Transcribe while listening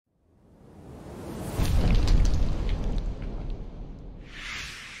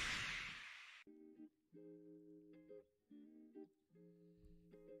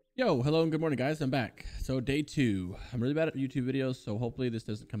Yo, hello and good morning, guys. I'm back. So day 2. I'm really bad at YouTube videos, so hopefully this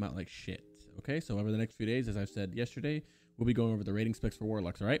doesn't come out like shit. Okay, so over the next few days, as I've said yesterday, we'll be going over the rating specs for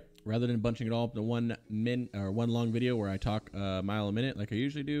Warlocks, all right? Rather than bunching it all up into one long video where I talk a mile a minute like I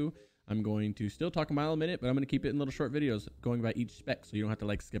usually do, I'm going to still talk a mile a minute, but I'm going to keep it in little short videos going by each spec, so you don't have to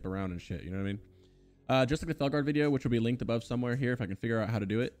like skip around and shit, you know what I mean? Just like the Felguard video, which will be linked above somewhere here if I can figure out how to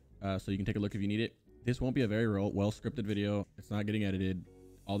do it, so you can take a look if you need it. This won't be a very well scripted video. It's not getting edited.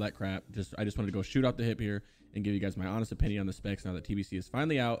 All that crap. I just wanted to go shoot off the hip here and give you guys my honest opinion on the specs now that TBC is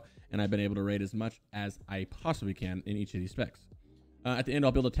finally out and I've been able to rate as much as I possibly can in each of these specs. At the end,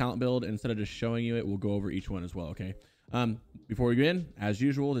 I'll build a talent build, and instead of just showing you it, we'll go over each one as well, okay? Before we begin, as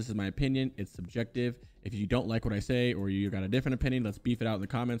usual, this is my opinion. It's subjective. If you don't like what I say or you got a different opinion, let's beef it out in the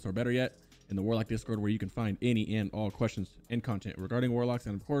comments, or better yet, in the Warlock Discord, where you can find any and all questions and content regarding Warlocks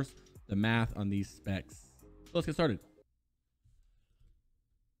and, of course, the math on these specs. So let's get started.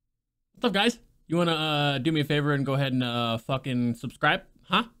 What's up, guys? You want to do me a favor and go ahead and fucking subscribe?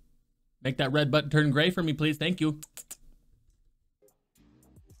 Huh? Make that red button turn gray for me, please. Thank you.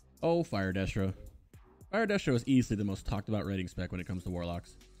 Oh, Fire Destro. Fire Destro is easily the most talked about rating spec when it comes to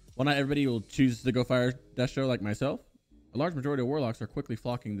Warlocks. While not everybody will choose to go Fire Destro like myself, a large majority of Warlocks are quickly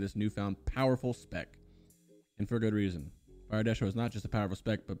flocking to this newfound powerful spec. And for good reason. Fire Destro is not just a powerful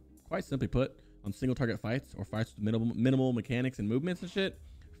spec, but quite simply put, on single target fights or fights with minimal mechanics and movements and shit,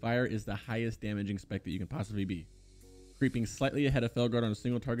 Fire is the highest damaging spec that you can possibly be, creeping slightly ahead of Felguard on a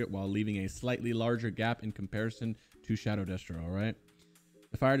single target while leaving a slightly larger gap in comparison to Shadow Destro, alright?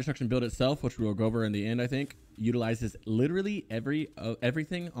 The Fire Destruction build itself, which we'll go over in the end, I think, utilizes literally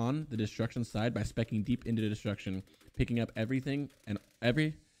everything on the destruction side by speccing deep into the destruction, picking up every and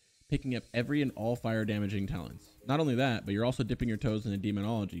all fire damaging talents. Not only that, but you're also dipping your toes in the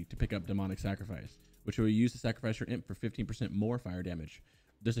demonology to pick up demonic sacrifice, which will use to sacrifice your imp for 15% more fire damage.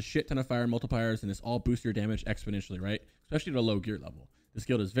 There's a shit ton of fire multipliers, and this all boosts your damage exponentially, right? Especially at a low gear level. This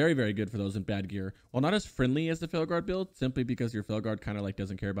guild is very, very good for those in bad gear. While not as friendly as the Felguard build, simply because your Felguard kind of like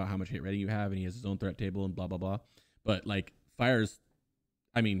doesn't care about how much hit rating you have, and he has his own threat table and blah, blah, blah. But like Fire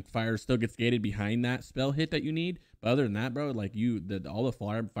still gets gated behind that spell hit that you need. But other than that, bro, like all the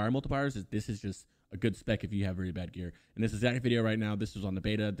fire multipliers, this is just a good spec if you have really bad gear. And this exact video right now, this was on the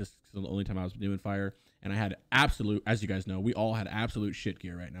beta. This is the only time I was doing Fire. And I had absolute, as you guys know, we all had absolute shit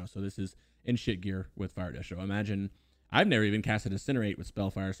gear right now. So this is in shit gear with Fire Destro. Imagine, I've never even casted Incinerate with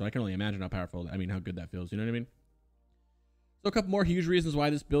Spellfire, so I can only imagine how powerful, how good that feels. You know what I mean? So a couple more huge reasons why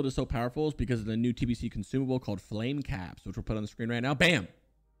this build is so powerful is because of the new TBC consumable called Flame Caps, which we'll put on the screen right now. Bam!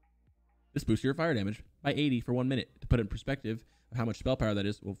 This boosts your fire damage by 80 for 1 minute. To put it in perspective of how much spell power that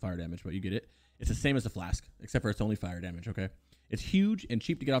is, well, fire damage, but you get it. It's the same as a flask, except for it's only fire damage, okay? It's huge and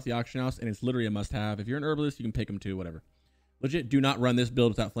cheap to get off the auction house, and it's literally a must-have. If you're an herbalist, you can pick them too, whatever. Legit, do not run this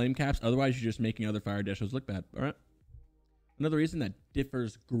build without flame caps. Otherwise, you're just making other Fire Destros look bad, all right? Another reason that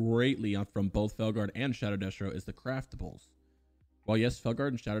differs greatly from both Felguard and Shadow Destro is the craftables. While yes, Felguard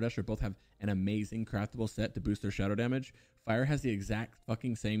and Shadow Destro both have an amazing craftable set to boost their shadow damage, Fire has the exact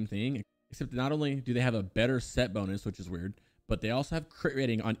fucking same thing, except not only do they have a better set bonus, which is weird, but they also have crit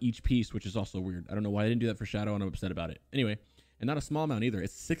rating on each piece, which is also weird. I don't know why they didn't do that for Shadow, and I'm upset about it. Anyway, and not a small amount either.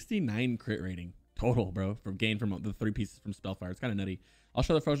 It's 69 crit rating total, bro, from the 3 pieces from Spellfire. It's kind of nutty. I'll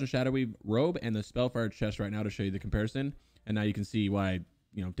show the Frozen Shadowy robe and the Spellfire chest right now to show you the comparison. And now you can see why,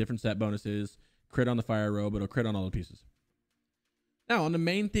 different set bonuses, crit on the fire robe, it'll crit on all the pieces. Now, on the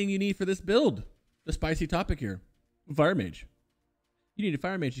main thing you need for this build, the spicy topic here, Fire Mage. You need a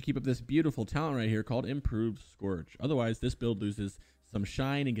Fire Mage to keep up this beautiful talent right here called Improved Scourge. Otherwise, this build loses some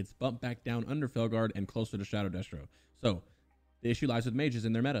shine and gets bumped back down under Felguard and closer to Shadow Destro. So, the issue lies with mages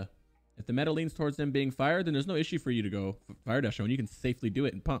in their meta. If the meta leans towards them being fire, then there's no issue for you to go Fire Destro, and you can safely do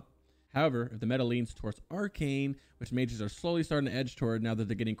it and pump. However, if the meta leans towards Arcane, which mages are slowly starting to edge toward now that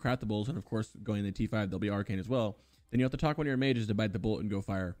they're getting craftables, and of course, going into T5, they'll be Arcane as well, then you have to talk one of your mages to bite the bullet and go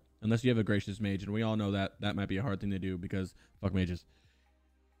fire. Unless you have a Gracious Mage, and we all know that that might be a hard thing to do because fuck mages.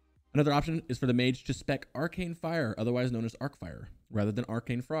 Another option is for the mage to spec Arcane Fire, otherwise known as Arc Fire, rather than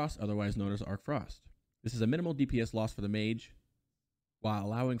Arcane Frost, otherwise known as Arc Frost. This is a minimal DPS loss for the mage, while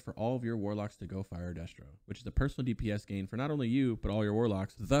allowing for all of your Warlocks to go Fire Destro, which is a personal DPS gain for not only you, but all your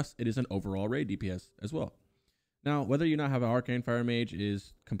Warlocks. Thus, it is an overall raid DPS as well. Now, whether you not have an Arcane Fire Mage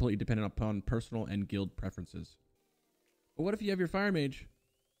is completely dependent upon personal and guild preferences. But what if you have your Fire Mage?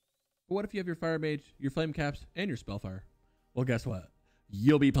 But what if you have your Fire Mage, your Flame Caps, and your Spellfire? Well, guess what?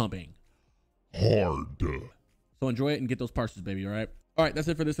 You'll be pumping hard. So enjoy it and get those parses, baby, all right? All right, that's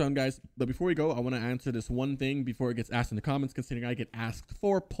it for this one, guys. But before we go, I want to answer this one thing before it gets asked in the comments, considering I get asked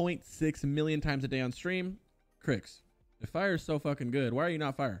 4.6 million times a day on stream. Crix, If fire is so fucking good, why are you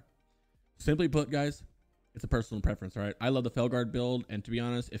not fire? Simply put, guys, it's a personal preference, all right? I love the Felguard build, and to be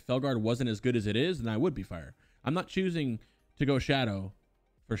honest, if Felguard wasn't as good as it is, then I would be fire. I'm not choosing to go Shadow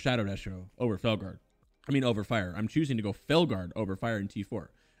for Shadow Destro over Felguard. I mean, over fire. I'm choosing to go Felguard over fire in T4.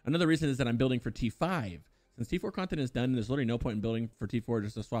 Another reason is that I'm building for T5. Since T4 content is done, there's literally no point in building for T4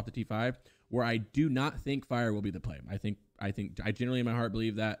 just to swap to T5, where I do not think fire will be the play. I generally in my heart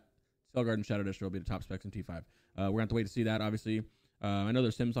believe that Felguard and Shadow Destro will be the top specs in T5. We're going to have to wait to see that, obviously. I know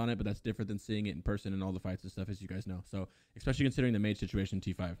there's sims on it, but that's different than seeing it in person and all the fights and stuff, as you guys know. So, especially considering the mage situation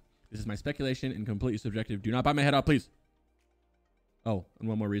in T5. This is my speculation and completely subjective. Do not bite my head off, please. Oh, and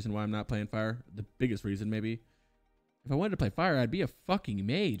one more reason why I'm not playing fire. The biggest reason, maybe. If I wanted to play fire, I'd be a fucking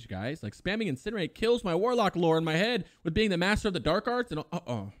mage, guys. Like, spamming Incinerate kills my Warlock lore in my head with being the master of the dark arts. And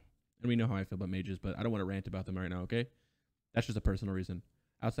and we know how I feel about mages, but I don't want to rant about them right now, okay? That's just a personal reason.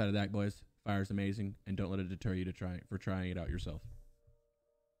 Outside of that, boys, fire is amazing, and don't let it deter you for trying it out yourself.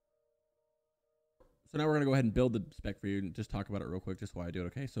 So now we're going to go ahead and build the spec for you and just talk about it real quick, just while I do it,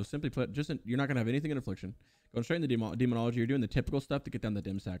 okay? So simply put, you're not going to have anything in Affliction. Going straight into Demonology, you're doing the typical stuff to get down the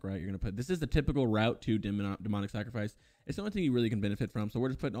Dim Sac, right? You're going to put, this is the typical route to Demonic Sacrifice. It's the only thing you really can benefit from, so we're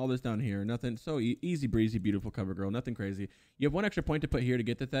just putting all this down here. Nothing, so easy breezy, beautiful cover girl, nothing crazy. You have one extra point to put here to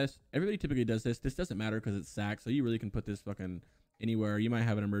get the test. Everybody typically does this. This doesn't matter because it's sack, so you really can put this fucking anywhere. You might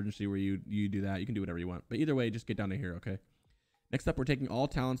have an emergency where you do that. You can do whatever you want. But either way, just get down to here, okay? Next up, we're taking all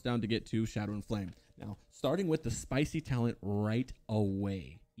talents down to get to Shadow and Flame. Now, starting with the spicy talent right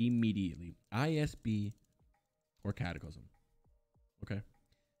away, immediately, ISB or Cataclysm. Okay,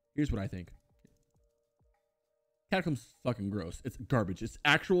 here's what I think. Cataclysm's fucking gross. It's garbage. It's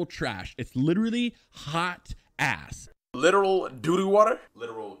actual trash. It's literally hot ass. Literal doo-doo water?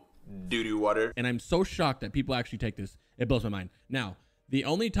 Literal doo-doo water. And I'm so shocked that people actually take this. It blows my mind. Now, the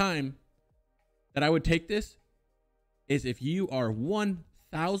only time that I would take this is if you are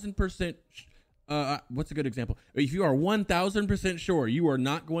 1,000%, what's a good example? If you are 1,000% sure you are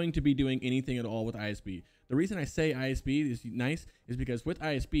not going to be doing anything at all with ISB. The reason I say ISB is nice is because with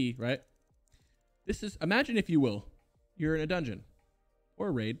ISB, right? This is, imagine if you will, you're in a dungeon or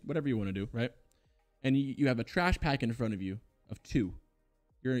a raid, whatever you want to do, right? And you have a trash pack in front of you of 2.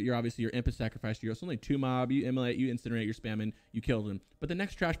 You're obviously your imp is sacrificed. You're only 2 mob. You immolate, you incinerate, you're spamming, you kill them. But the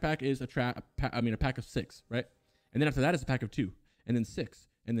next trash pack is a pack of 6, right? And then after that is a pack of 2, and then 6,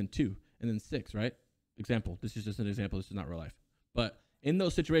 and then 2, and then 6, right? Example. This is just an example. This is not real life. But in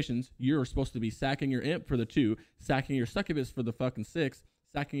those situations, you're supposed to be sacking your imp for the 2, sacking your succubus for the fucking 6,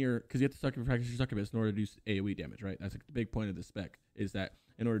 sacking your, because you have to sacrifice your succubus in order to do AoE damage, right? That's a big point of the spec, is that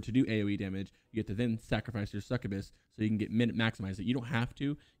in order to do AoE damage, you have to then sacrifice your succubus so you can get minute maximize it. You don't have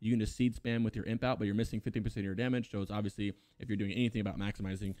to. You can just seed spam with your imp out, but you're missing 15% of your damage. So it's obviously, if you're doing anything about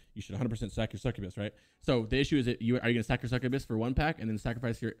maximizing, you should 100% sack your succubus, right? So the issue is that are you going to sack your succubus for 1 pack and then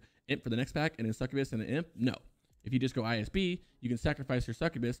sacrifice your imp for the next pack and then succubus and then imp? No. If you just go ISB, you can sacrifice your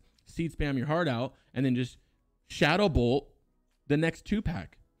succubus, seed spam your heart out, and then just shadow bolt the next 2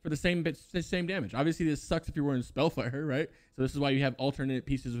 pack for the same damage. Obviously, this sucks if you're wearing Spellfire, right? So this is why you have alternate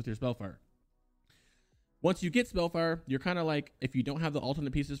pieces with your Spellfire. Once you get Spellfire, you're kind of like, if you don't have the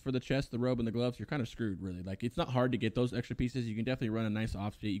alternate pieces for the chest, the robe, and the gloves, you're kind of screwed, really. Like, it's not hard to get those extra pieces. You can definitely run a nice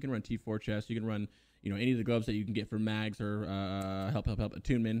off state. You can run T4 chest. You can run, any of the gloves that you can get from mags or help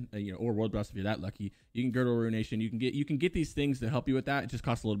attunement, or world blast if you're that lucky. You can girdle ruination. You can get these things to help you with that. It just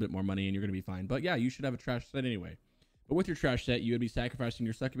costs a little bit more money, and you're gonna be fine. But yeah, you should have a trash set anyway. But with your trash set, you would be sacrificing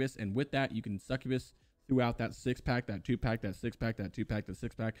your succubus, and with that, you can succubus throughout that 6-pack, that 2-pack, that 6-pack, that 2-pack, that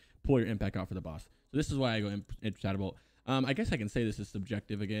 6-pack, pull your impact out for the boss. So this is why I go imp shadow bolt. I guess I can say this is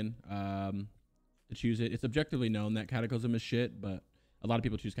subjective again, to choose it. It's objectively known that Cataclysm is shit, but a lot of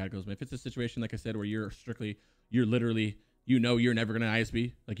people choose Cataclysm. If it's a situation, like I said, where you're literally, you're never going to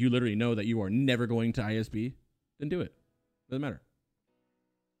ISB, like you literally know that you are never going to ISB, then do it. Doesn't matter.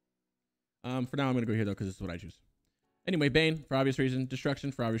 For now, I'm going to go here, though, because this is what I choose. Anyway, Bane, for obvious reason.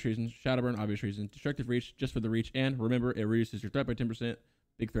 Destruction, for obvious reasons. Shadowburn, obvious reason. Destructive Reach, just for the reach. And remember, it reduces your threat by 10%.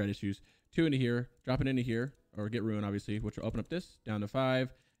 Big threat issues. 2 into here. Drop it into here. Or get Ruin, obviously, which will open up this. Down to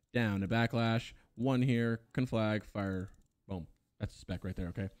 5. Down to Backlash. 1 here. Conflag. Fire. Boom. That's a spec right there,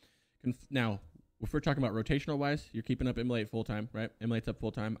 okay? Now, if we're talking about rotational-wise, you're keeping up Immolate full-time, right? Immolate's up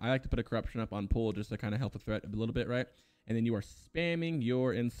full-time. I like to put a Corruption up on pull just to kind of help the threat a little bit, right? And then you are spamming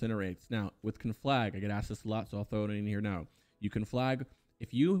your Incinerates. Now, with Conflag, I get asked this a lot, so I'll throw it in here now. You Conflag,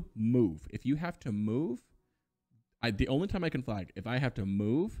 if you move, if you have to move, the only time I Conflag, if I have to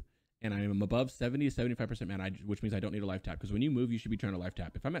move and I am above 70 to 75% mana, which means I don't need a life tap. Because when you move, you should be trying to life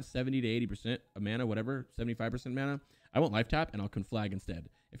tap. If I'm at 70 to 80% of mana, whatever, 75% mana, I won't life tap and I'll conflag instead.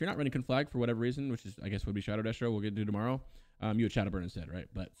 If you're not running conflag for whatever reason, which is I guess would be Shadow Destro, we'll get to tomorrow, you would Shadow Burn instead, right?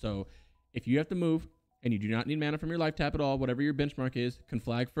 But so if you have to move and you do not need mana from your life tap at all, whatever your benchmark is,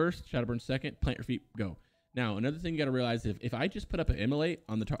 conflag first, Shadow Burn second, plant your feet, go. Now, another thing you got to realize, if I just put up an immolate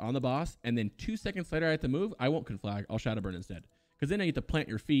on the boss and then 2 seconds later I have to move, I won't conflag, I'll Shadow Burn instead. Because then I get to plant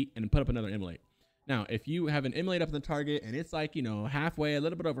your feet and put up another immolate. Now, if you have an immolate up in the target and it's like, you know, halfway, a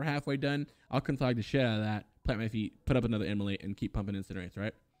little bit over halfway done, I'll conflag the shit out of that, plant my feet, put up another immolate, and keep pumping incinerates,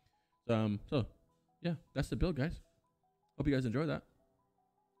 right? So yeah, that's the build, guys. Hope you guys enjoyed that.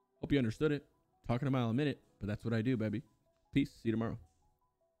 Hope you understood it. Talking a mile a minute, but that's what I do, baby. Peace. See you tomorrow.